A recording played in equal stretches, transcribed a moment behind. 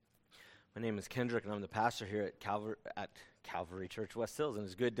My name is Kendrick, and I'm the pastor here at Calvary Church West Hills, and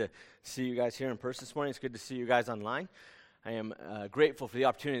it's good to see you guys here in person this morning. It's good to see you guys online. I am grateful for the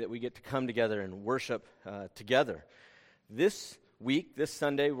opportunity that we get to come together and worship together. This week, this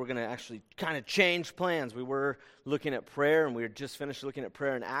Sunday, we're going to actually kind of change plans. We were looking at prayer, and we were just finished looking at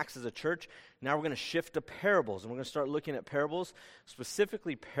prayer in Acts as a church. Now we're going to shift to parables, and we're going to start looking at parables,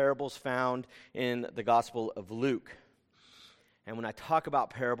 specifically parables found in the Gospel of Luke. And when I talk about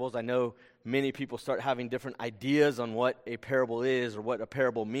parables, I know many people start having different ideas on what a parable is or what a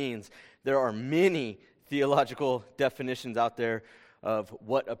parable means. There are many theological definitions out there of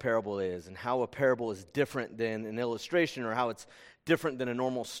what a parable is and how a parable is different than an illustration, or how it's different than a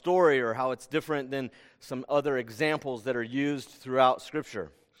normal story, or how it's different than some other examples that are used throughout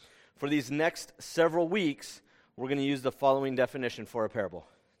Scripture. For these next several weeks, we're going to use the following definition for a parable.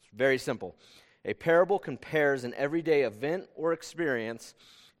 It's very simple. A parable compares an everyday event or experience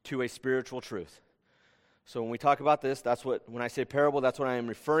to a spiritual truth. So when we talk about this, when I say parable, that's what I am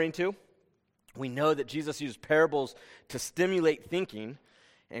referring to. We know that Jesus used parables to stimulate thinking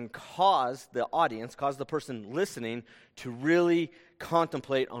and cause the person listening to really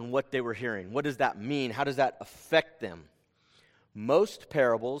contemplate on what they were hearing. What does that mean? How does that affect them? Most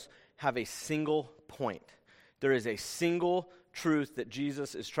parables have a single point. There is a single truth that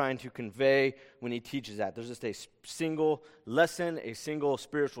Jesus is trying to convey when he teaches that. There's just a single lesson, a single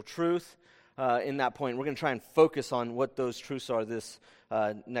spiritual truth in that point. We're going to try and focus on what those truths are this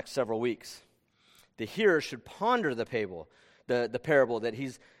next several weeks. The hearer should ponder the parable that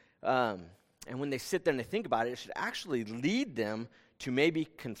he's, and when they sit there and they think about it, it should actually lead them to maybe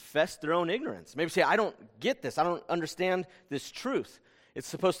confess their own ignorance. Maybe say, I don't get this. I don't understand this truth. It's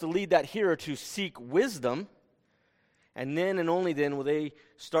supposed to lead that hearer to seek wisdom. And then and only then will they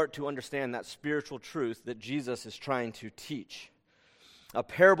start to understand that spiritual truth that Jesus is trying to teach. A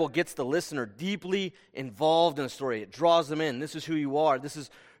parable gets the listener deeply involved in a story. It draws them in. This is who you are. This is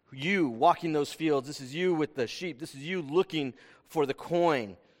you walking those fields. This is you with the sheep. This is you looking for the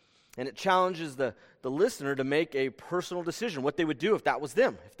coin. And it challenges the listener to make a personal decision, what they would do if that was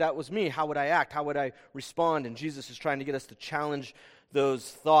them. If that was me, how would I act? How would I respond? And Jesus is trying to get us to challenge those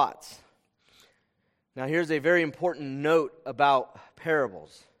thoughts. Now, here's a very important note about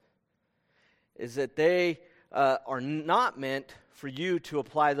parables, is that they are not meant for you to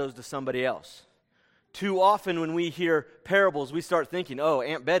apply those to somebody else. Too often when we hear parables, we start thinking, oh,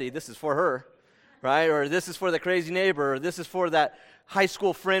 Aunt Betty, this is for her, right? Or this is for the crazy neighbor, or this is for that high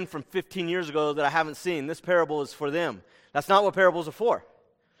school friend from 15 years ago that I haven't seen. This parable is for them. That's not what parables are for.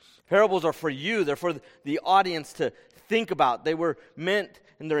 Parables are for you. They're for the audience to think about. They were meant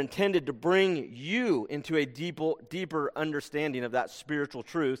and they're intended to bring you into a deeper understanding of that spiritual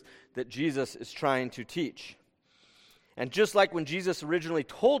truth that Jesus is trying to teach. And just like when Jesus originally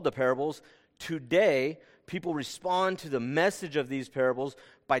told the parables, today people respond to the message of these parables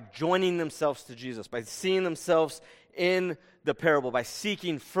by joining themselves to Jesus, by seeing themselves in the parable, by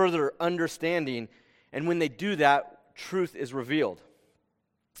seeking further understanding. And when they do that, truth is revealed.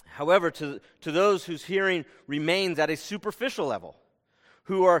 However, to those whose hearing remains at a superficial level,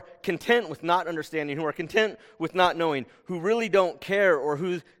 who are content with not understanding, who are content with not knowing, who really don't care, or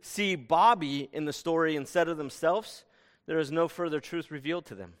who see Bobby in the story instead of themselves, there is no further truth revealed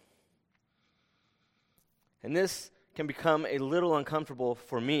to them. And this can become a little uncomfortable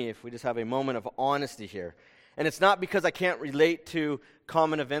for me if we just have a moment of honesty here. And it's not because I can't relate to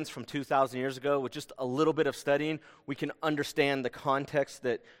common events from 2,000 years ago. With just a little bit of studying, we can understand the context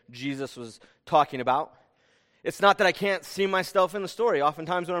that Jesus was talking about. It's not that I can't see myself in the story.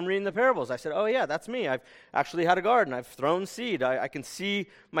 Oftentimes when I'm reading the parables, I said, oh yeah, that's me. I've actually had a garden. I've thrown seed. I can see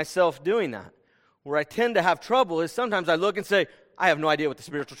myself doing that. Where I tend to have trouble is sometimes I look and say, I have no idea what the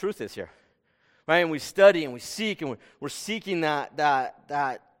spiritual truth is here. Right? And we study and we seek, and we're seeking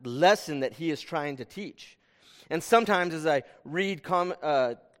that lesson that he is trying to teach. And sometimes as I read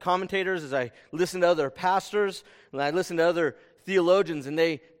commentators, as I listen to other pastors, and I listen to other theologians, and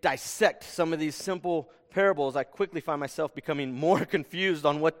they dissect some of these simple parables, I quickly find myself becoming more confused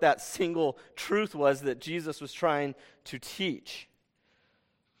on what that single truth was that Jesus was trying to teach.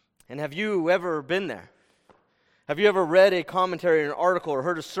 And have you ever been there? Have you ever read a commentary or an article or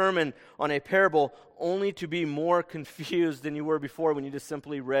heard a sermon on a parable only to be more confused than you were before when you just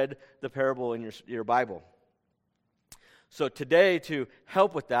simply read the parable in your Bible? So today, to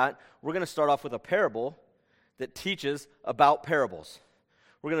help with that, we're going to start off with a parable that teaches about parables.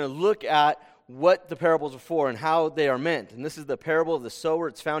 We're going to look at what the parables are for and how they are meant. And this is the parable of the sower.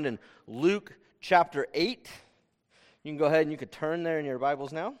 It's found in Luke chapter 8. You can go ahead and you could turn there in your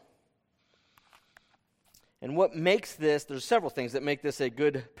Bibles now. And what makes this, there's several things that make this a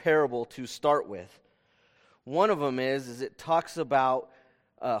good parable to start with. One of them is it talks about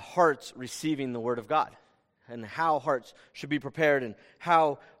hearts receiving the Word of God and how hearts should be prepared and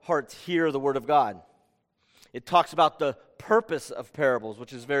how hearts hear the Word of God. It talks about the purpose of parables,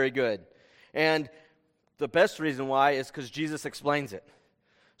 which is very good. And the best reason why is because Jesus explains it.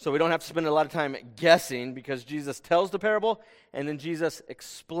 So we don't have to spend a lot of time guessing because Jesus tells the parable and then Jesus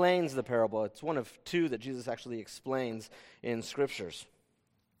explains the parable. It's one of two that Jesus actually explains in Scriptures.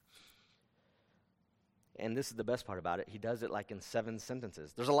 And this is the best part about it. He does it like in 7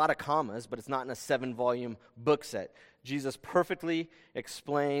 sentences. There's a lot of commas, but it's not in a 7-volume book set. Jesus perfectly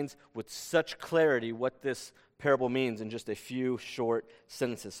explains with such clarity what this parable means in just a few short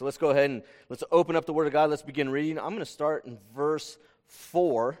sentences. So let's go ahead and let's open up the Word of God. Let's begin reading. I'm going to start in verse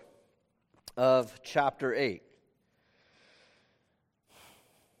 4 of chapter 8.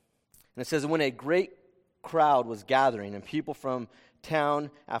 And it says, when a great crowd was gathering and people from town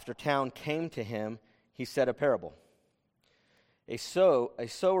after town came to him, he said a parable. A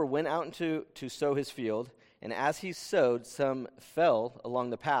sower went out to sow his field, and as he sowed, some fell along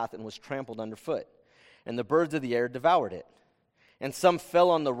the path and was trampled underfoot, and the birds of the air devoured it. And some fell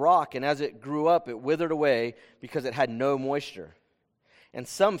on the rock, and as it grew up, it withered away because it had no moisture. And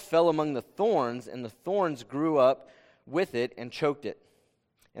some fell among the thorns, and the thorns grew up with it and choked it.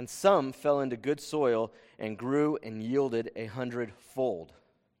 And some fell into good soil and grew and yielded 100-fold.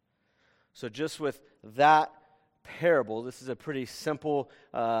 So just with that parable, this is a pretty simple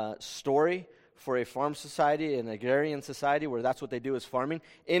story for a farm society, an agrarian society where that's what they do is farming.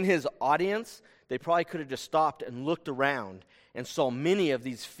 In his audience, they probably could have just stopped and looked around and saw many of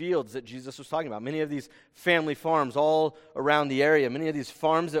these fields that Jesus was talking about, many of these family farms all around the area, many of these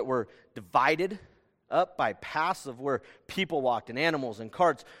farms that were divided up by paths of where people walked and animals and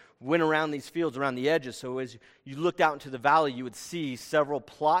carts went around these fields, around the edges. So as you looked out into the valley, you would see several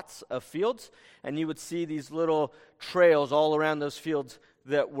plots of fields, and you would see these little trails all around those fields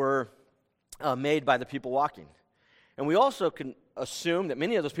that were made by the people walking. And we also can assume that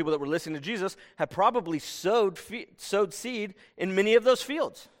many of those people that were listening to Jesus had probably sowed seed in many of those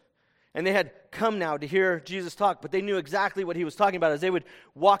fields. And they had come now to hear Jesus talk, but they knew exactly what he was talking about as they would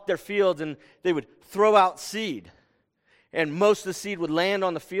walk their fields and they would throw out seed. And most of the seed would land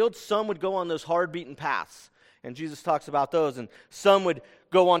on the field. Some would go on those hard-beaten paths. And Jesus talks about those. And some would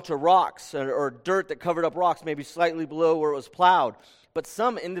go onto rocks or dirt that covered up rocks, maybe slightly below where it was plowed. But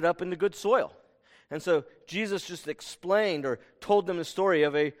some ended up in the good soil. And so Jesus just explained or told them the story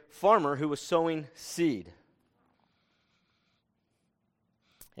of a farmer who was sowing seed.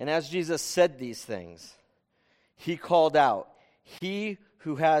 And as Jesus said these things, he called out, "He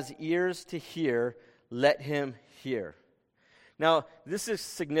who has ears to hear, let him hear." Now, this is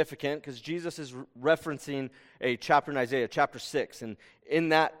significant because Jesus is referencing a chapter in Isaiah, chapter 6. And in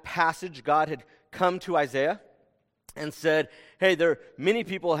that passage, God had come to Isaiah and said, hey, many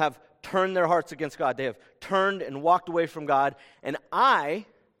people have turned their hearts against God. They have turned and walked away from God, and I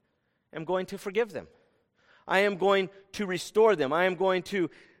am going to forgive them. I am going to restore them. I am going to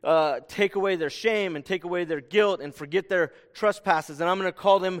take away their shame and take away their guilt and forget their trespasses, and I'm going to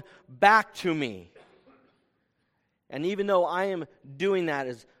call them back to me. And even though I am doing that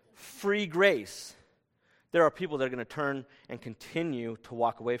as free grace, there are people that are going to turn and continue to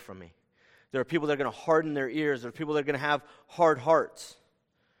walk away from me. There are people that are going to harden their ears. There are people that are going to have hard hearts.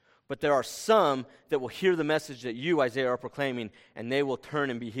 But there are some that will hear the message that you, Isaiah, are proclaiming, and they will turn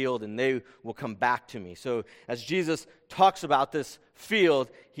and be healed, and they will come back to me. So as Jesus talks about this field,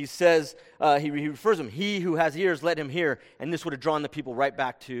 he says, he refers to him, he who has ears, let him hear. And this would have drawn the people right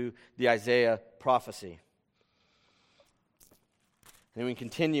back to the Isaiah prophecy. And we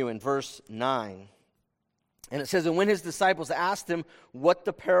continue in verse 9. And it says, and when his disciples asked him what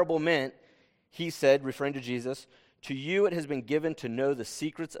the parable meant, he said, referring to Jesus, to you it has been given to know the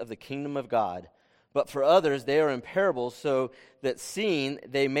secrets of the kingdom of God. But for others they are in parables, so that seeing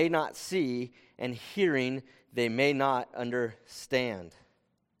they may not see, and hearing they may not understand.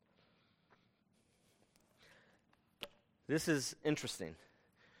 This is interesting.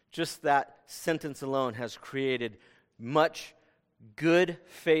 Just that sentence alone has created much good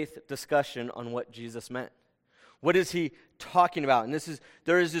faith discussion on what Jesus meant. What is he talking about? And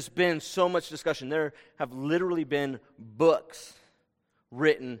there has just been so much discussion. There have literally been books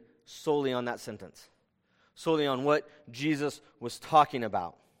written solely on that sentence, solely on what Jesus was talking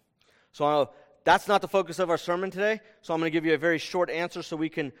about. So that's not the focus of our sermon today, so I'm going to give you a very short answer so we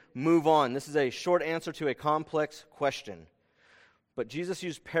can move on. This is a short answer to a complex question. But Jesus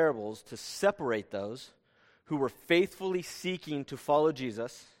used parables to separate those who were faithfully seeking to follow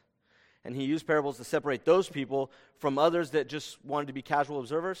Jesus And he used parables to separate those people from others that just wanted to be casual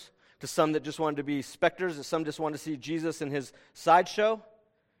observers, to some that just wanted to be spectators, to some just wanted to see Jesus in his sideshow,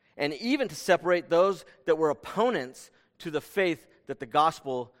 and even to separate those that were opponents to the faith that the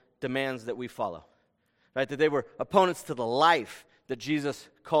gospel demands that we follow. Right? That they were opponents to the life that Jesus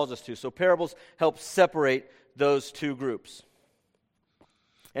calls us to. So parables help separate those two groups.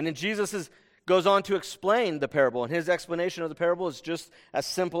 And then Jesus goes on to explain the parable, and his explanation of the parable is just as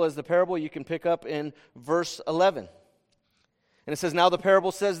simple as the parable. You can pick up in verse 11. And it says, "Now the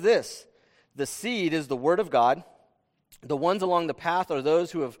parable says this, the seed is the word of God. The ones along the path are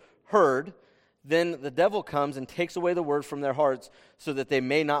those who have heard. Then the devil comes and takes away the word from their hearts so that they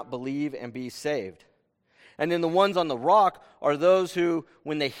may not believe and be saved. And then the ones on the rock are those who,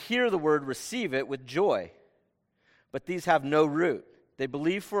 when they hear the word, receive it with joy. But these have no root. They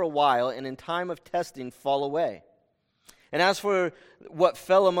believe for a while, and in time of testing fall away. And as for what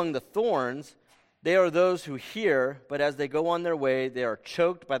fell among the thorns, they are those who hear, but as they go on their way, they are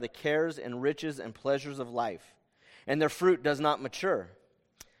choked by the cares and riches and pleasures of life, and their fruit does not mature.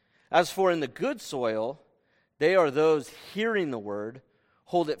 As for in the good soil, they are those hearing the word,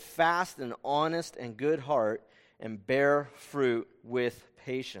 hold it fast in honest and good heart, and bear fruit with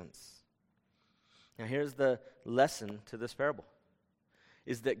patience." Now here's the lesson to this parable,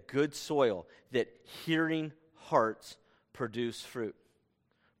 is that good soil, that hearing hearts produce fruit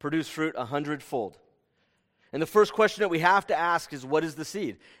 100-fold. And the first question that we have to ask is, what is the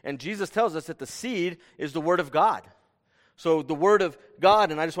seed? And Jesus tells us that the seed is the word of God. So the word of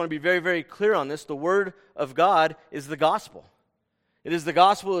God, and I just want to be very, very clear on this, the word of God is the gospel. It is the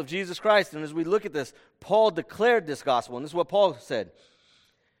gospel of Jesus Christ. And as we look at this, Paul declared this gospel, and this is what Paul said.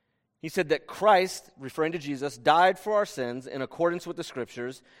 He said that Christ, referring to Jesus, died for our sins in accordance with the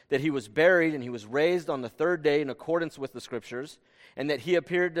Scriptures, that he was buried and he was raised on the third day in accordance with the Scriptures, and that he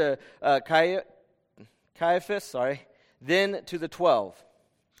appeared to Caiaphas, then to the 12.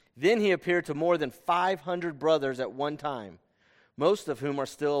 Then he appeared to more than 500 brothers at one time, most of whom are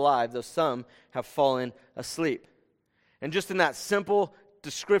still alive, though some have fallen asleep. And just in that simple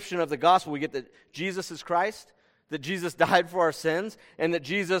description of the gospel, we get that Jesus is Christ, that Jesus died for our sins, and that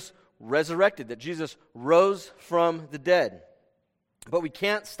Jesus resurrected, that Jesus rose from the dead. But we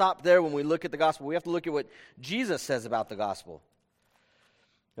can't stop there when we look at the gospel. We have to look at what Jesus says about the gospel.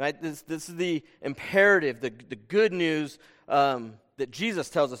 Right? This is the imperative, the good news that Jesus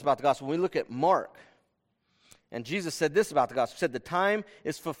tells us about the gospel. When we look at Mark, and Jesus said this about the gospel. He said, "The time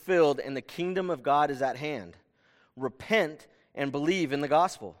is fulfilled and the kingdom of God is at hand. Repent and believe in the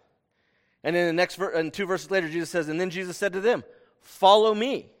gospel." And then the next and 2 verses later, Jesus says, "And then Jesus said to them, 'Follow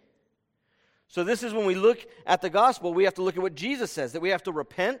me.'" So this is when we look at the gospel, we have to look at what Jesus says, that we have to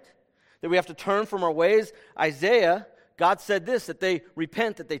repent, that we have to turn from our ways. Isaiah, God said this, that they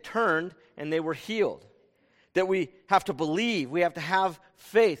repent, that they turned, and they were healed. That we have to believe, we have to have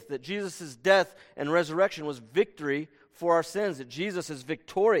faith that Jesus' death and resurrection was victory for our sins, that Jesus is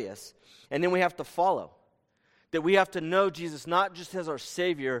victorious. And then we have to follow. That we have to know Jesus not just as our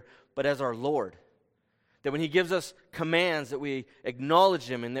Savior, but as our Lord. That when he gives us commands, that we acknowledge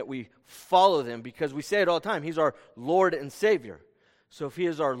him and that we follow them, because we say it all the time, he's our Lord and Savior. So if he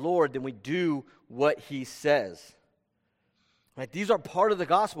is our Lord, then we do what he says. Right? These are part of the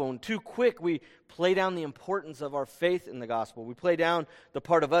gospel, and too quick we play down the importance of our faith in the gospel. We play down the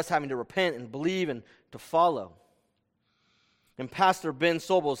part of us having to repent and believe and to follow. And Pastor Ben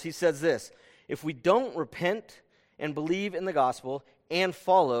Sobels, he says this, "If we don't repent and believe in the gospel and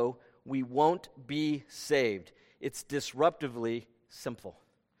follow, we won't be saved." It's disruptively simple.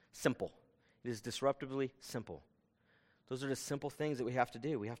 It is disruptively simple. Those are the simple things that we have to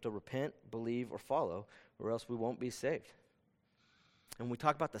do. We have to repent, believe, or follow, or else we won't be saved. And we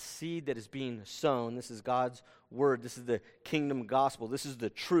talk about the seed that is being sown. This is God's word. This is the kingdom gospel. This is the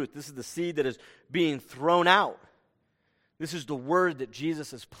truth. This is the seed that is being thrown out. This is the word that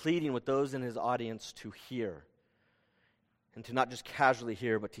Jesus is pleading with those in his audience to hear. And to not just casually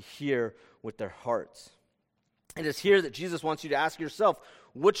hear, but to hear with their hearts. It is here that Jesus wants you to ask yourself,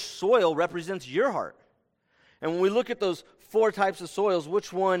 which soil represents your heart? And when we look at those 4 types of soils,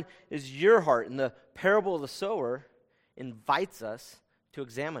 which one is your heart? And the parable of the sower invites us to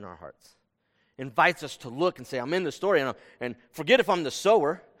examine our hearts. Invites us to look and say, I'm in the story, and forget if I'm the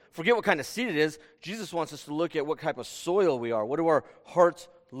sower. Forget what kind of seed it is. Jesus wants us to look at what type of soil we are. What do our hearts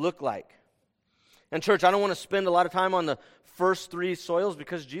look like? And church, I don't want to spend a lot of time on the first 3 soils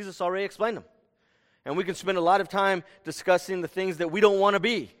because Jesus already explained them. And we can spend a lot of time discussing the things that we don't want to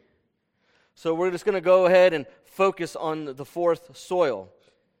be. So we're just going to go ahead and focus on the 4th soil.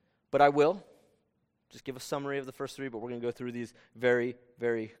 But I will just give a summary of the first 3, but we're going to go through these very,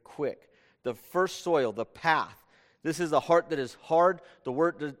 very quick. The first soil, the path. This is a heart that is hard. The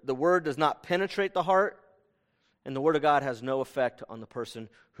word does not penetrate the heart, and the word of God has no effect on the person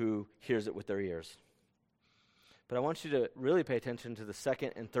who hears it with their ears. But I want you to really pay attention to the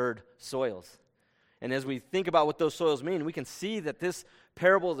second and third soils. And as we think about what those soils mean, we can see that this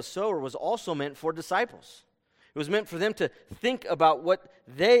parable of the sower was also meant for disciples. It was meant for them to think about what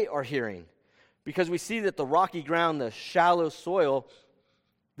they are hearing. Because we see that the rocky ground, the shallow soil,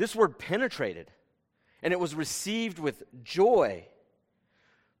 this word penetrated. And it was received with joy.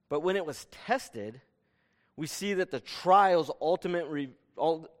 But when it was tested, we see that the trials ultimately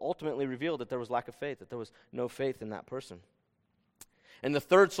revealed that there was lack of faith, that there was no faith in that person. And the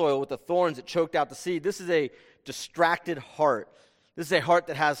third soil with the thorns that choked out the seed, this is a distracted heart. This is a heart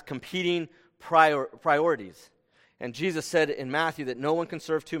that has competing priorities. And Jesus said in Matthew that no one can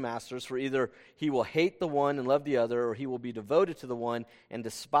serve two masters, for either he will hate the one and love the other, or he will be devoted to the one and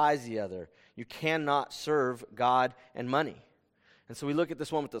despise the other. You cannot serve God and money. And so we look at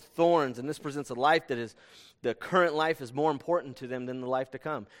this one with the thorns, and this presents a life that is, the current life is more important to them than the life to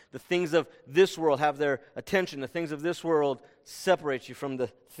come. The things of this world have their attention. The things of this world separate you from the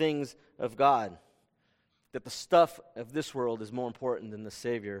things of God. That the stuff of this world is more important than the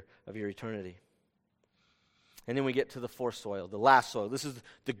Savior of your eternity. And then we get to the fourth soil, the last soil. This is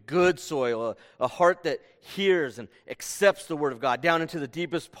the good soil, a heart that hears and accepts the Word of God down into the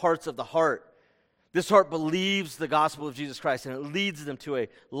deepest parts of the heart. This heart believes the gospel of Jesus Christ, and it leads them to a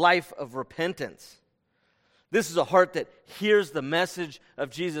life of repentance. This is a heart that hears the message of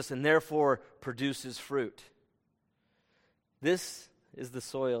Jesus and therefore produces fruit. This is the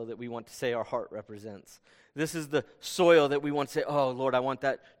soil that we want to say our heart represents. This is the soil that we want to say, oh, Lord, I want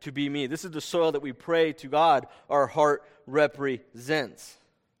that to be me. This is the soil that we pray to God our heart represents.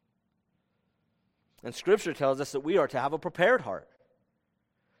 And Scripture tells us that we are to have a prepared heart.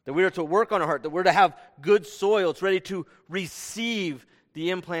 That we are to work on our heart. That we're to have good soil. It's ready to receive the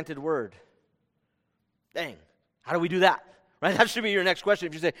implanted word. Dang, how do we do that? Right? That should be your next question.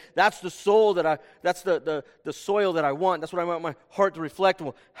 If you say, that's the soul that's the soil that I want. That's what I want my heart to reflect.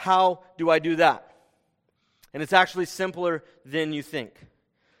 Well, how do I do that? And it's actually simpler than you think.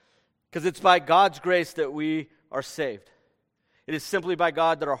 Because it's by God's grace that we are saved. It is simply by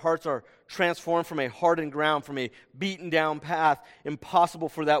God that our hearts are transformed from a hardened ground, from a beaten down path, impossible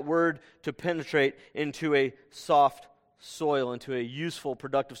for that word to penetrate, into a soft soil, into a useful,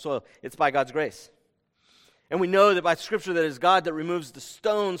 productive soil. It's by God's grace. And we know that by Scripture that it is God that removes the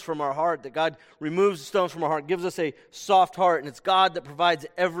stones from our heart, that God removes the stones from our heart, gives us a soft heart, and it's God that provides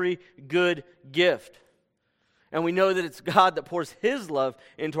every good gift. And we know that it's God that pours His love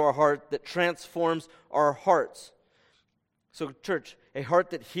into our heart that transforms our hearts. So, church, a heart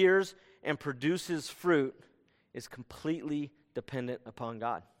that hears and produces fruit is completely dependent upon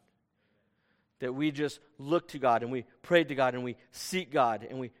God. That we just look to God and we pray to God and we seek God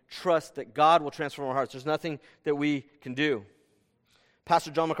and we trust that God will transform our hearts. There's nothing that we can do.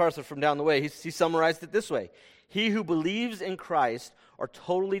 Pastor John MacArthur from down the way, he summarized it this way. He who believes in Christ are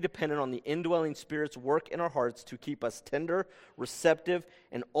totally dependent on the indwelling Spirit's work in our hearts to keep us tender, receptive,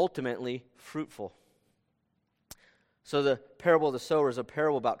 and ultimately fruitful. So the parable of the sower is a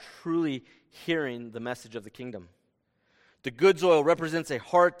parable about truly hearing the message of the kingdom. The good soil represents a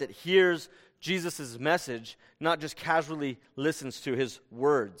heart that hears Jesus' message, not just casually listens to His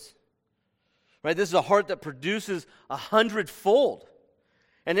words. Right? This is a heart that produces 100-fold.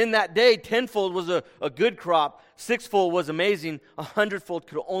 And in that day, 10-fold was a good crop, 6-fold was amazing, 100-fold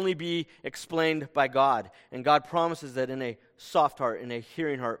could only be explained by God. And God promises that in a soft heart, in a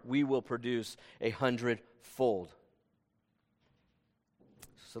hearing heart, we will produce 100-fold.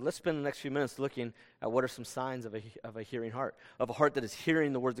 So let's spend the next few minutes looking at what are some signs of a hearing heart, of a heart that is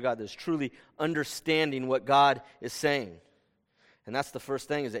hearing the words of God, that is truly understanding what God is saying. And that's the first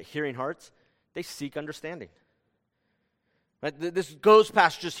thing, is that hearing hearts, they seek understanding. Right? This goes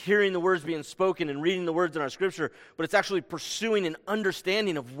past just hearing the words being spoken and reading the words in our Scripture, but it's actually pursuing an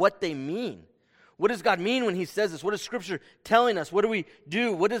understanding of what they mean. What does God mean when He says this? What is Scripture telling us? What do we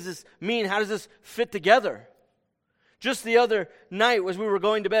do? What does this mean? How does this fit together? Just the other night, as we were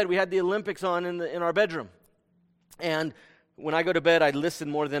going to bed, we had the Olympics on in our bedroom. And when I go to bed, I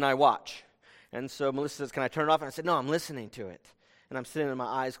listen more than I watch. And so Melissa says, can I turn it off? And I said, no, I'm listening to it. And I'm sitting with my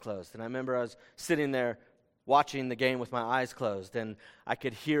eyes closed. And I remember I was sitting there watching the game with my eyes closed. And I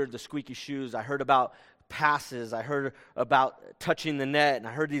could hear the squeaky shoes. I heard about passes. I heard about touching the net. And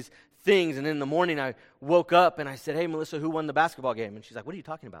I heard these things. And in the morning, I woke up and I said, hey, Melissa, who won the basketball game? And she's like, what are you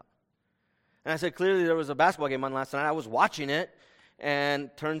talking about? And I said, clearly there was a basketball game on last night. I was watching it, and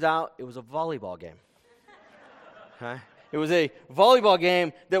turns out it was a volleyball game. Okay? It was a volleyball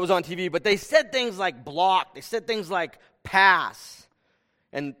game that was on TV, but they said things like block. They said things like pass.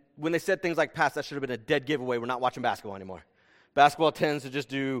 And when they said things like pass, that should have been a dead giveaway. We're not watching basketball anymore. Basketball tends to just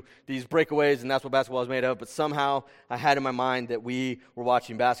do these breakaways, and that's what basketball is made of. But somehow I had in my mind that we were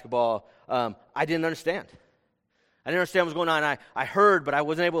watching basketball. I didn't understand. I didn't understand what was going on. I heard, but I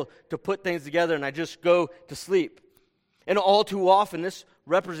wasn't able to put things together, and I just go to sleep. And all too often, this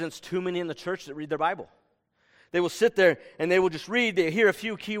represents too many in the church that read their Bible. They will sit there and they will just read. They hear a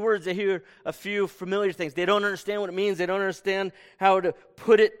few key words. They hear a few familiar things. They don't understand what it means. They don't understand how to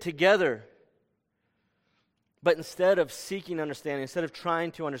put it together. But instead of seeking understanding, instead of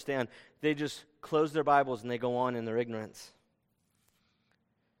trying to understand, they just close their Bibles and they go on in their ignorance.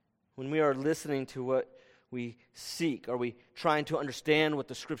 When we are listening to what we seek, are we trying to understand what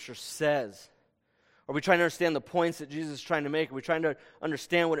the Scripture says? Are we trying to understand the points that Jesus is trying to make? Are we trying to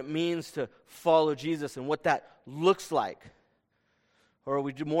understand what it means to follow Jesus and what that looks like? Or are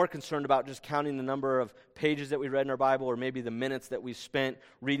we more concerned about just counting the number of pages that we read in our Bible, or maybe the minutes that we spent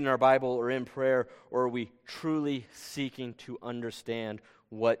reading our Bible or in prayer? Or are we truly seeking to understand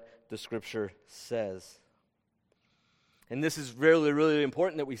what the Scripture says? And this is really, really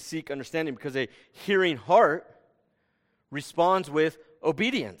important that we seek understanding, because a hearing heart responds with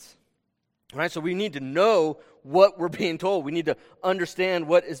obedience. Right, so we need to know what we're being told. We need to understand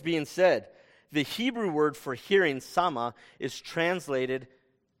what is being said. The Hebrew word for hearing, sama, is translated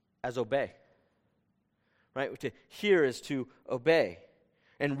as obey. Right, to hear is to obey.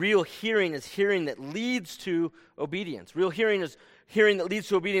 And real hearing is hearing that leads to obedience. Real hearing is hearing that leads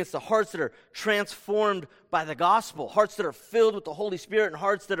to obedience to hearts that are transformed by the gospel, hearts that are filled with the Holy Spirit, and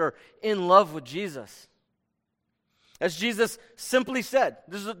hearts that are in love with Jesus. As Jesus simply said,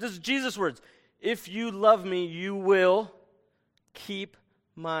 this is Jesus' words, "If you love me, you will keep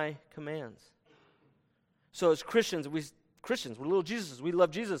my commands." So as Christians, we're little Jesuses. We love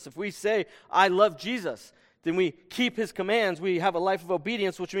Jesus. If we say, "I love Jesus," then we keep his commands. We have a life of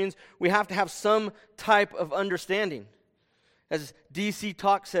obedience, which means we have to have some type of understanding. As DC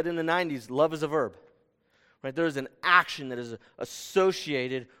Talk said in the 90s, love is a verb. Right? There is an action that is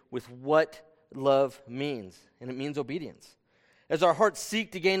associated with what love means, and it means obedience. As our hearts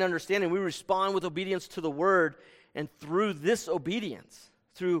seek to gain understanding, we respond with obedience to the Word, and through this obedience,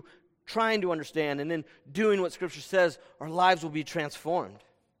 through trying to understand and then doing what Scripture says, our lives will be transformed.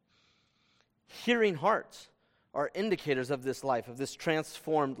 Hearing hearts are indicators of this life, of this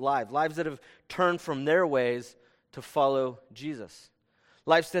transformed life, lives that have turned from their ways to follow Jesus.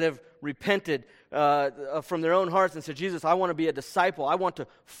 Lives that have repented from their own hearts and said, "Jesus, I want to be a disciple. I want to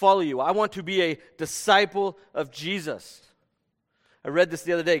follow you. I want to be a disciple of Jesus." I read this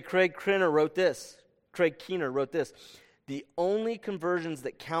the other day. Craig Keener wrote this. "The only conversions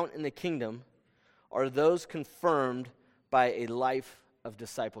that count in the kingdom are those confirmed by a life of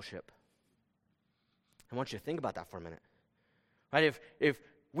discipleship." I want you to think about that for a minute. Right? If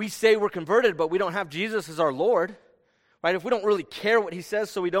we say we're converted, but we don't have Jesus as our Lord, right? If we don't really care what he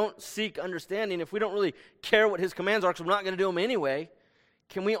says, so we don't seek understanding, if we don't really care what his commands are, because we're not going to do them anyway,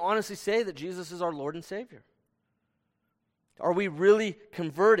 can we honestly say that Jesus is our Lord and Savior? Are we really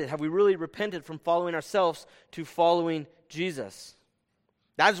converted? Have we really repented from following ourselves to following Jesus?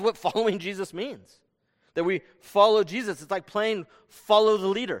 That is what following Jesus means. That we follow Jesus. It's like playing follow the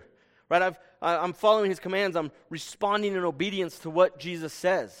leader. Right? I'm following his commands. I'm responding in obedience to what Jesus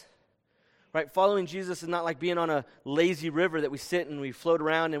says. Right? Following Jesus is not like being on a lazy river that we sit and we float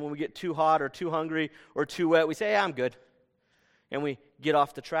around, and when we get too hot or too hungry or too wet, we say, "Yeah, I'm good." And we get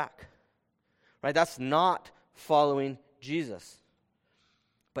off the track. Right? That's not following Jesus.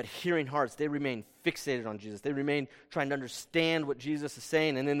 But hearing hearts, they remain fixated on Jesus. They remain trying to understand what Jesus is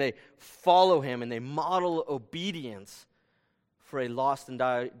saying, and then they follow him and they model obedience for a lost and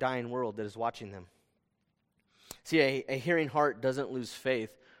dying world that is watching them. See, a hearing heart doesn't lose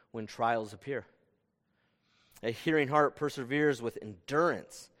faith when trials appear. A hearing heart perseveres with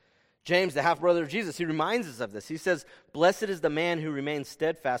endurance. James, the half-brother of Jesus, he reminds us of this. He says, "Blessed is the man who remains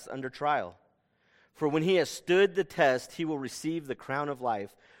steadfast under trial. For when he has stood the test, he will receive the crown of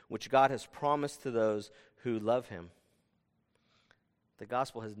life, which God has promised to those who love him." The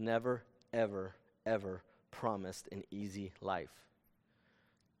gospel has never, ever, ever promised an easy life.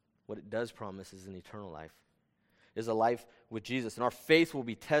 What it does promise is an eternal life. Is a life with Jesus. And our faith will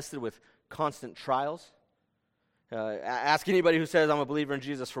be tested with constant trials. Ask anybody who says, "I'm a believer in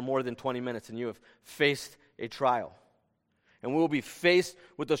Jesus" for more than 20 minutes, and you have faced a trial. And we will be faced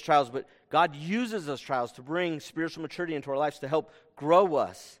with those trials, but God uses those trials to bring spiritual maturity into our lives, to help grow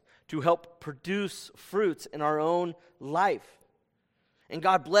us, to help produce fruits in our own life. And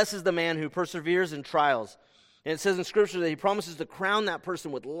God blesses the man who perseveres in trials. And it says in Scripture that he promises to crown that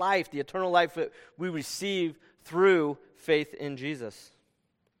person with life, the eternal life that we receive through faith in Jesus.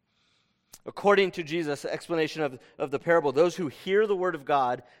 According to Jesus' explanation of the parable, those who hear the word of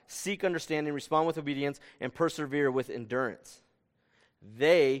God, seek understanding, respond with obedience, and persevere with endurance,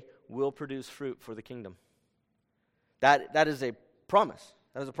 they will produce fruit for the kingdom. That is a promise.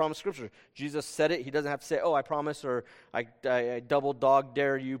 That is a promise of Scripture. Jesus said it. He doesn't have to say, oh, I promise, or I double dog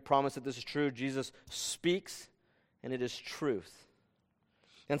dare you, promise that this is true. Jesus speaks, and it is truth.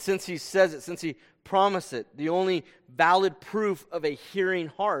 And since he says it, since he promised it, the only valid proof of a hearing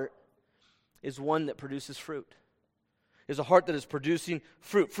heart is one that produces fruit. Is a heart that is producing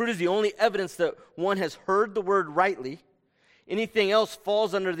fruit. Fruit is the only evidence that one has heard the word rightly. Anything else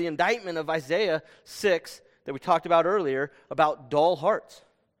falls under the indictment of Isaiah 6 that we talked about earlier about dull hearts.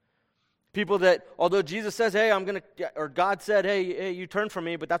 People that, although Jesus says, hey, or God said, hey, you turn from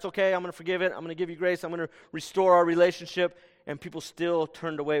me, but that's okay, I'm going to forgive it, I'm going to give you grace, I'm going to restore our relationship, and people still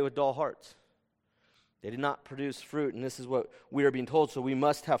turned away with dull hearts. They did not produce fruit, and this is what we are being told, so we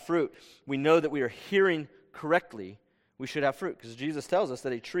must have fruit. We know that we are hearing correctly, we should have fruit, because Jesus tells us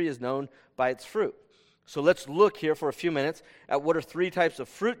that a tree is known by its fruit. So let's look here for a few minutes at what are 3 types of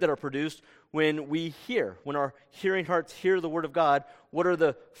fruit that are produced when we hear. When our hearing hearts hear the word of God, what are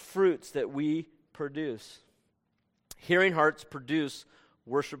the fruits that we produce? Hearing hearts produce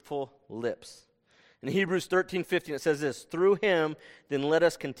worshipful lips. In Hebrews 13:15 it says this, through him then let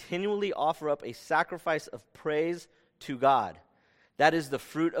us continually offer up a sacrifice of praise to God. That is the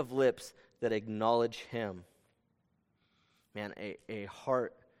fruit of lips that acknowledge him. Man, a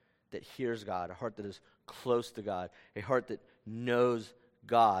heart that hears God, a heart that is close to God, a heart that knows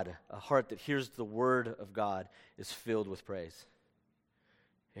God, a heart that hears the word of God is filled with praise.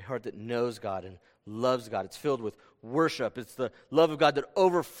 A heart that knows God and loves God. It's filled with worship. It's the love of God that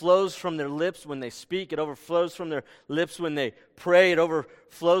overflows from their lips when they speak. It overflows from their lips when they pray. It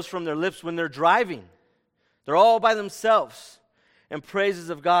overflows from their lips when they're driving. They're all by themselves, and praises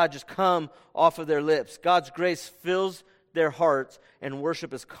of God just come off of their lips. God's grace fills their hearts, and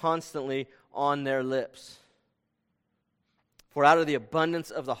worship is constantly on their lips. For out of the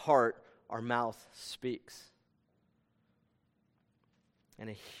abundance of the heart, our mouth speaks. And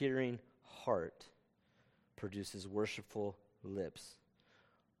a hearing heart produces worshipful lips.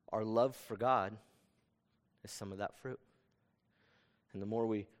 Our love for God is some of that fruit. And the more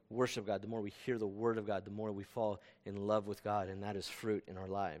we worship God, the more we hear the word of God, the more we fall in love with God, and that is fruit in our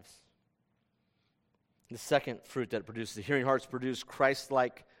lives. The second fruit that it produces, the hearing hearts produce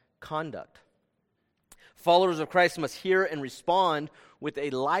Christ-like conduct. Followers of Christ must hear and respond with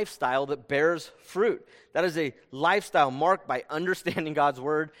a lifestyle that bears fruit. That is a lifestyle marked by understanding God's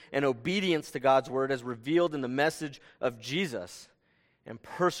word and obedience to God's word as revealed in the message of Jesus, and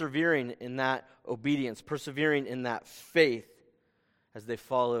persevering in that obedience, persevering in that faith as they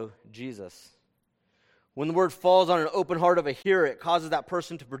follow Jesus. When the word falls on an open heart of a hearer, it causes that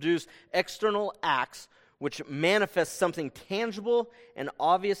person to produce external acts which manifest something tangible and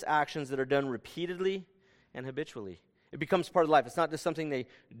obvious actions that are done repeatedly and habitually. It becomes part of life. It's not just something they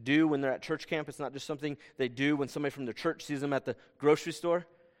do when they're at church camp. It's not just something they do when somebody from their church sees them at the grocery store,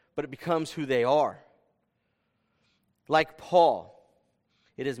 but it becomes who they are. Like Paul,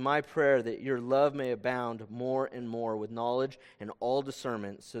 it is my prayer that your love may abound more and more with knowledge and all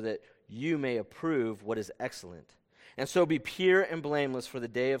discernment, so that you may approve what is excellent, and so be pure and blameless for the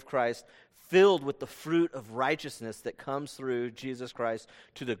day of Christ, filled with the fruit of righteousness that comes through Jesus Christ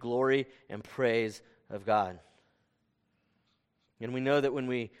to the glory and praise of God. And we know that when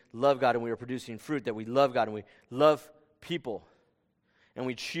we love God and we are producing fruit, that we love God and we love people, and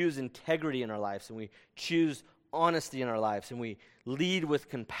we choose integrity in our lives, and we choose honesty in our lives, and we lead with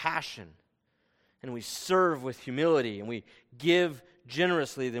compassion, and we serve with humility, and we give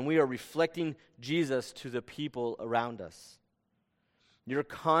generously, then we are reflecting Jesus to the people around us. Your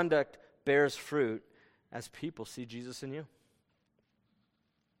conduct bears fruit as people see Jesus in you.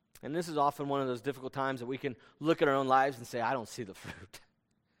 And this is often one of those difficult times that we can look at our own lives and say, I don't see the fruit.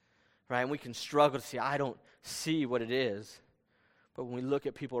 Right? And we can struggle to see, I don't see what it is. But when we look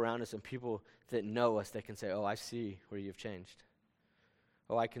at people around us and people that know us, they can say, oh, I see where you've changed.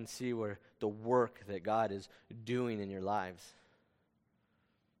 Oh, I can see where the work that God is doing in your lives.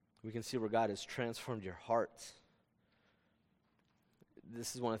 We can see where God has transformed your hearts.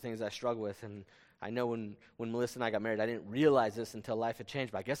 This is one of the things I struggle with, and I know when Melissa and I got married, I didn't realize this until life had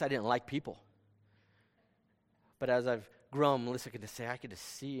changed, but I guess I didn't like people. But as I've grown, Melissa could just say, I could just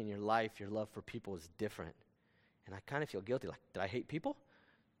see in your life, your love for people is different. And I kind of feel guilty, like, did I hate people?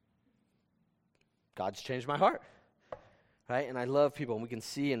 God's changed my heart. right? And I love people, and we can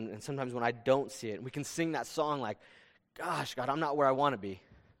see, and sometimes when I don't see it, we can sing that song like, gosh, God, I'm not where I want to be,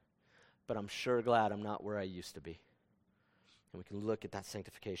 but I'm sure glad I'm not where I used to be. And we can look at that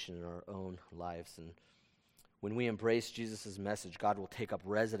sanctification in our own lives. And when we embrace Jesus' message, God will take up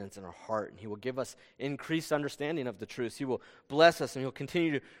residence in our heart, and he will give us increased understanding of the truth. He will bless us, and he'll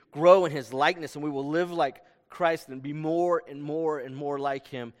continue to grow in his likeness, and we will live like Christ and be more and more and more like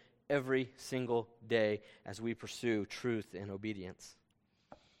him every single day as we pursue truth and obedience.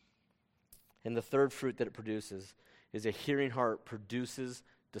 And the third fruit that it produces is a hearing heart produces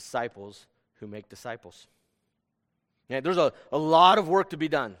disciples who make disciples. Yeah, there's a lot of work to be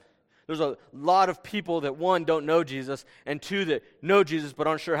done. There's a lot of people that, one, don't know Jesus, and two, that know Jesus but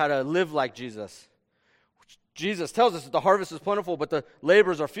aren't sure how to live like Jesus. Jesus tells us that the harvest is plentiful, but the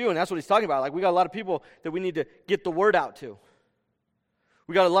laborers are few, and that's what he's talking about. Like, we got a lot of people that we need to get the word out to.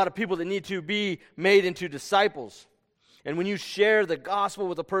 We got a lot of people that need to be made into disciples. And when you share the gospel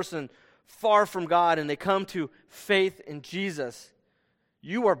with a person far from God and they come to faith in Jesus,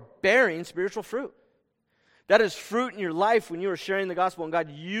 you are bearing spiritual fruit. That is fruit in your life when you are sharing the gospel, and God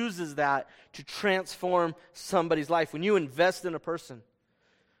uses that to transform somebody's life. When you invest in a person,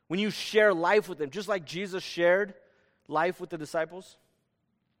 when you share life with them, just like Jesus shared life with the disciples,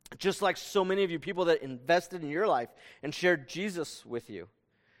 just like so many of you people that invested in your life and shared Jesus with you,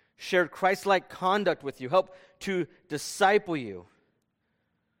 shared Christ-like conduct with you, helped to disciple you.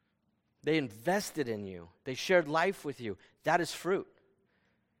 They invested in you. They shared life with you. That is fruit.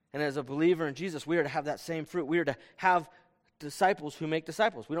 And as a believer in Jesus, we are to have that same fruit. We are to have disciples who make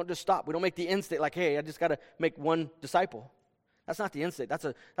disciples. We don't just stop. We don't make the end state like, hey, I just got to make one disciple. That's not the end state. That's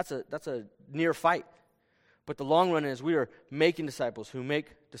a near fight. But the long run is we are making disciples who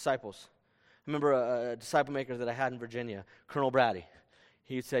make disciples. I remember a disciple maker that I had in Virginia, Colonel Brady.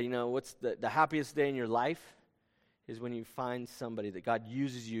 He would say, what's the happiest day in your life is when you find somebody that God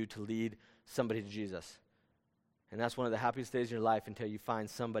uses you to lead somebody to Jesus. And that's one of the happiest days in your life until you find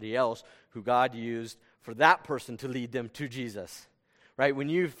somebody else who God used for that person to lead them to Jesus. Right? When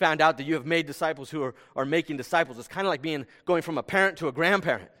you found out that you have made disciples who are making disciples, it's kind of like going from a parent to a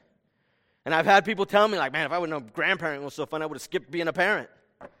grandparent. And I've had people tell me, like, man, if I would know grandparent was so fun, I would have skipped being a parent.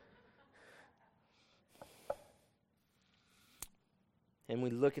 And we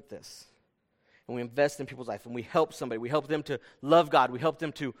look at this, and we invest in people's life, and we help somebody. We help them to love God. We help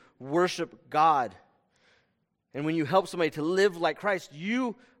them to worship God. And when you help somebody to live like Christ,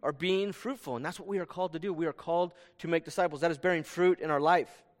 you are being fruitful. And that's what we are called to do. We are called to make disciples. That is bearing fruit in our life.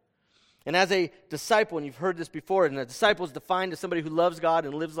 And as a disciple, and you've heard this before, and a disciple is defined as somebody who loves God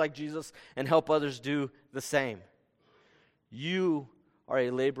and lives like Jesus and help others do the same. You are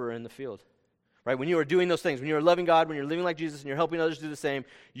a laborer in the field. Right? When you are doing those things, when you are loving God, when you're living like Jesus and you're helping others do the same,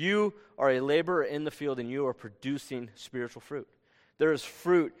 you are a laborer in the field and you are producing spiritual fruit. There is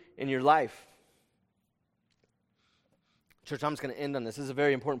fruit in your life. Church, I'm just going to end on this. This is a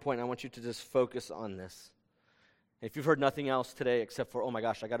very important point, and I want you to just focus on this. If you've heard nothing else today except for, oh my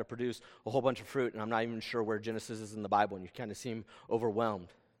gosh, I got to produce a whole bunch of fruit, and I'm not even sure where Genesis is in the Bible, and you kind of seem overwhelmed.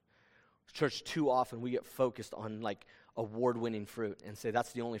 Church, too often we get focused on like award-winning fruit and say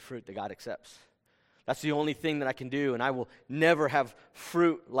that's the only fruit that God accepts. That's the only thing that I can do, and I will never have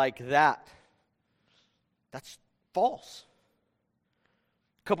fruit like that. That's false.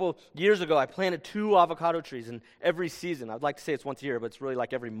 A couple years ago, I planted 2 avocado trees, and every season, I'd like to say it's once a year, but it's really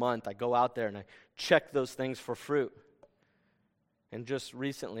like every month, I go out there and I check those things for fruit. And just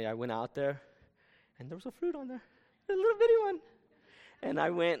recently, I went out there, and there was a fruit on there, a little bitty one. And I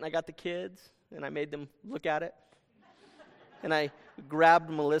went and I got the kids, and I made them look at it. And I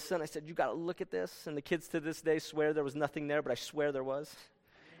grabbed Melissa, and I said, you got to look at this. And the kids to this day swear there was nothing there, but I swear there was.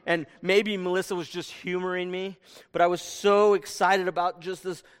 And maybe Melissa was just humoring me, but I was so excited about just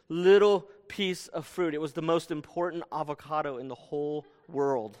this little piece of fruit. It was the most important avocado in the whole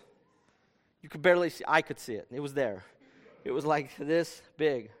world. You could barely see, I could see it. It was there. It was like this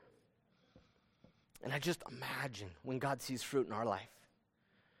big. And I just imagine when God sees fruit in our life,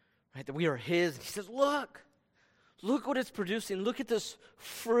 right, that we are His. And He says, look what it's producing. Look at this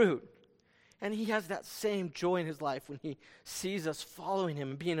fruit. And He has that same joy in His life when He sees us following Him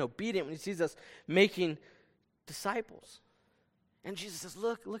and being obedient, when He sees us making disciples. And Jesus says,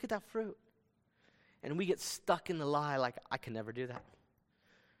 look at that fruit. And we get stuck in the lie like, I can never do that.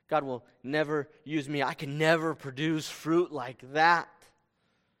 God will never use me. I can never produce fruit like that.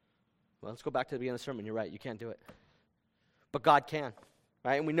 Well, let's go back to the beginning of the sermon. You're right, you can't do it. But God can.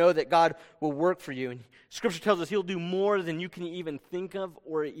 Right? And we know that God will work for you. And Scripture tells us He'll do more than you can even think of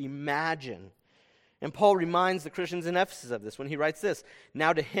or imagine. And Paul reminds the Christians in Ephesus of this when he writes this.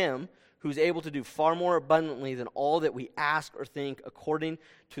 Now to Him who's able to do far more abundantly than all that we ask or think, according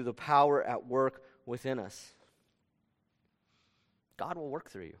to the power at work within us. God will work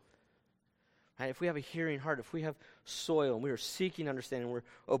through you. Right? If we have a hearing heart, if we have soil, and we are seeking understanding, we're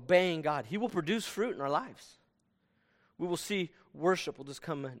obeying God, He will produce fruit in our lives. We will see worship will just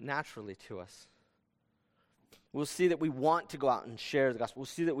come naturally to us. We'll see that we want to go out and share the gospel. We'll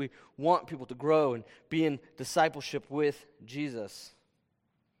see that we want people to grow and be in discipleship with Jesus.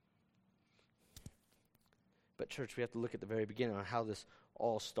 But church, we have to look at the very beginning on how this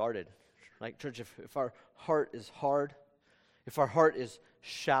all started. Like, church, if our heart is hard, if our heart is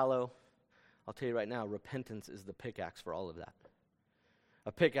shallow, I'll tell you right now, repentance is the pickaxe for all of that.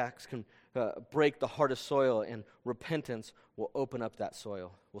 A pickaxe can break the hardest soil, and repentance will open up that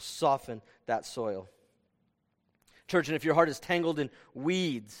soil, will soften that soil. Church, and if your heart is tangled in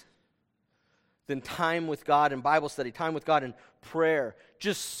weeds, then time with God and Bible study, time with God and prayer,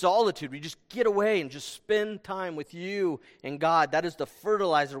 just solitude, where you just get away and just spend time with you and God, that is the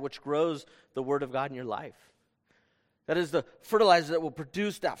fertilizer which grows the Word of God in your life. That is the fertilizer that will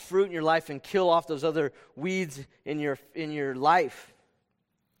produce that fruit in your life and kill off those other weeds in your life.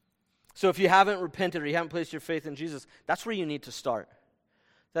 So if you haven't repented or you haven't placed your faith in Jesus, that's where you need to start.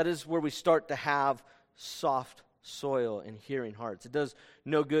 That is where we start to have soft soil and hearing hearts. It does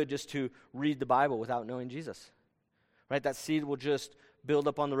no good just to read the Bible without knowing Jesus. Right? That seed will just build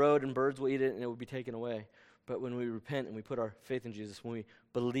up on the road and birds will eat it and it will be taken away. But when we repent and we put our faith in Jesus, when we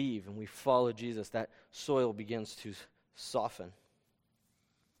believe and we follow Jesus, that soil begins to soften.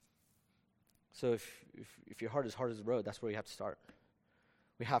 So if your heart is hard as the road, that's where you have to start.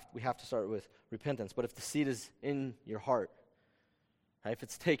 We have to start with repentance. But if the seed is in your heart, right, if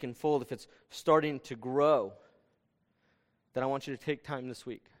it's taken fold, if it's starting to grow, then I want you to take time this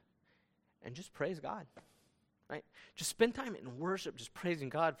week and just praise God. Right? Just spend time in worship, just praising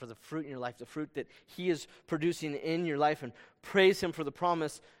God for the fruit in your life, the fruit that He is producing in your life, and praise Him for the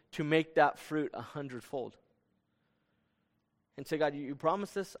promise to make that fruit 100-fold. And say, God, you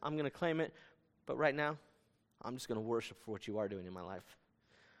promised this, I'm going to claim it, but right now, I'm just going to worship for what you are doing in my life.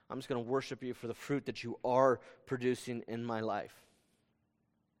 I'm just going to worship you for the fruit that you are producing in my life.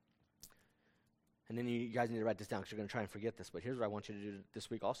 And then you guys need to write this down because you're going to try and forget this, but here's what I want you to do this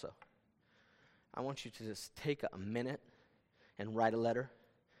week also. I want you to just take a minute and write a letter.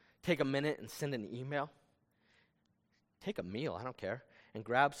 Take a minute and send an email. Take a meal, I don't care, and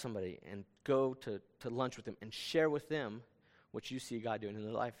grab somebody and go to lunch with them and share with them what you see God doing in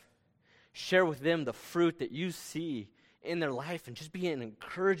their life. Share with them the fruit that you see in their life and just be an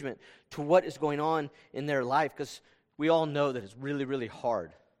encouragement to what is going on in their life, because we all know that it's really, really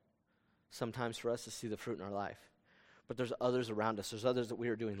hard sometimes for us to see the fruit in our life. But there's others around us. There's others that we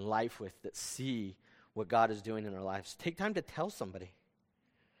are doing life with that see what God is doing in our lives. Take time to tell somebody.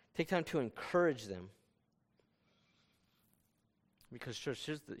 Take time to encourage them. Because, church,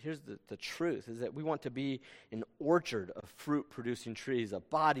 here's the truth, is that we want to be an orchard of fruit-producing trees, a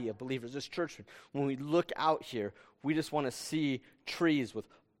body of believers. This church, when we look out here, we just want to see trees with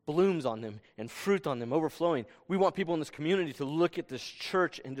blooms on them and fruit on them overflowing. We want people in this community to look at this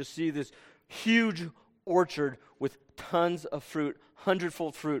church and just see this huge orchard with tons of fruit,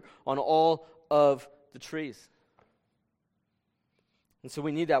 100-fold fruit on all of the trees. And so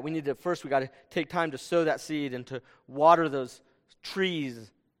we need that. We need to, first we got to take time to sow that seed and to water those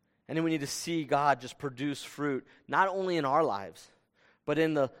trees. And then we need to see God just produce fruit, not only in our lives, but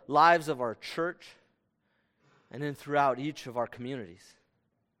in the lives of our church and then throughout each of our communities.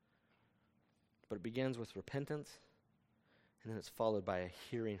 But it begins with repentance, and then it's followed by a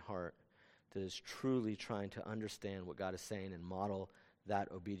hearing heart that is truly trying to understand what God is saying and model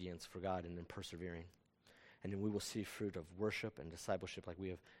that obedience for God and then persevering. And then we will see fruit of worship and discipleship like we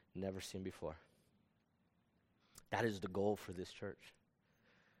have never seen before. That is the goal for this church,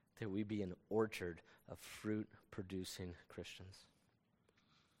 that we be an orchard of fruit-producing Christians.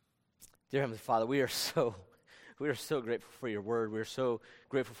 Dear Heavenly Father, we are so grateful for your word. We're so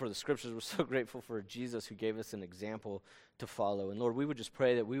grateful for the scriptures. We're so grateful for Jesus who gave us an example to follow. And Lord, we would just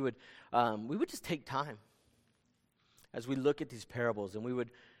pray that we would just take time as we look at these parables, and we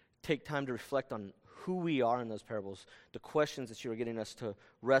would take time to reflect on who we are in those parables, the questions that you are getting us to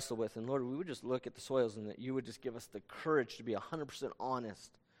wrestle with. And Lord, we would just look at the soils, and that you would just give us the courage to be 100% honest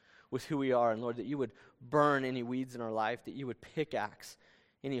with who we are. And Lord, that you would burn any weeds in our life, that you would pickaxe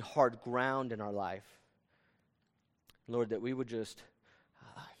any hard ground in our life. Lord, that we would just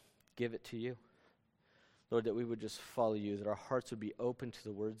give it to you. Lord, that we would just follow you, that our hearts would be open to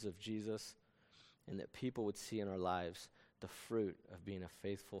the words of Jesus, and that people would see in our lives the fruit of being a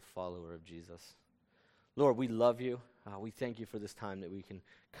faithful follower of Jesus. Lord, we love you. We thank you for this time that we can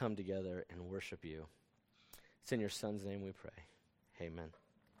come together and worship you. It's in your Son's name we pray. Amen.